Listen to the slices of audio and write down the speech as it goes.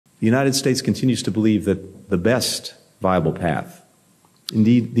The United States continues to believe that the best viable path,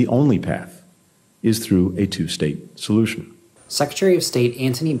 indeed the only path, is through a two-state solution. Secretary of State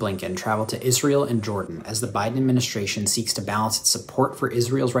Antony Blinken traveled to Israel and Jordan as the Biden administration seeks to balance its support for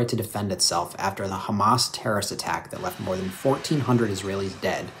Israel's right to defend itself after the Hamas terrorist attack that left more than 1,400 Israelis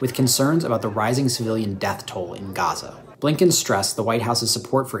dead, with concerns about the rising civilian death toll in Gaza. Blinken stressed the White House's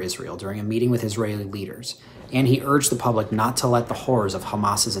support for Israel during a meeting with Israeli leaders, and he urged the public not to let the horrors of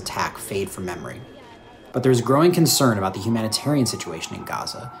Hamas's attack fade from memory. But there's growing concern about the humanitarian situation in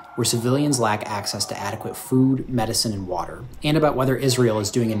Gaza, where civilians lack access to adequate food, medicine, and water, and about whether Israel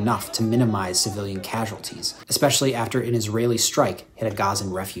is doing enough to minimize civilian casualties, especially after an Israeli strike hit a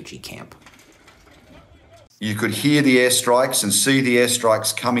Gazan refugee camp. You could hear the airstrikes and see the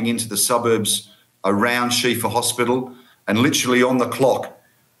airstrikes coming into the suburbs around Shifa Hospital, and literally on the clock,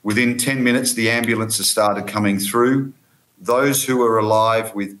 within 10 minutes, the ambulances started coming through. Those who were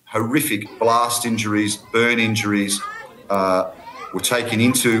alive with horrific blast injuries, burn injuries, were taken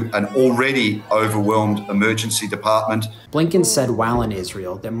into an already overwhelmed emergency department. Blinken said while in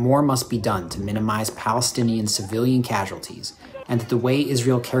Israel that more must be done to minimize Palestinian civilian casualties, and that the way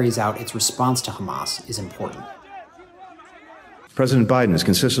Israel carries out its response to Hamas is important. President Biden has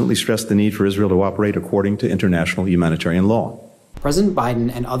consistently stressed the need for Israel to operate according to international humanitarian law. President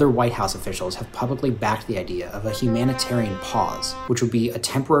Biden and other White House officials have publicly backed the idea of a humanitarian pause, which would be a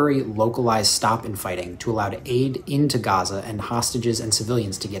temporary, localized stop in fighting to allow aid into Gaza and hostages and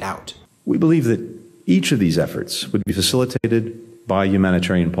civilians to get out. We believe that each of these efforts would be facilitated by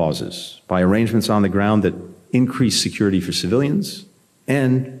humanitarian pauses, by arrangements on the ground that increase security for civilians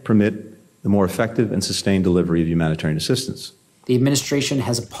and permit the more effective and sustained delivery of humanitarian assistance. The administration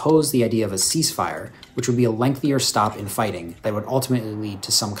has opposed the idea of a ceasefire, which would be a lengthier stop in fighting that would ultimately lead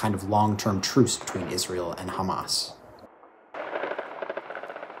to some kind of long-term truce between Israel and Hamas.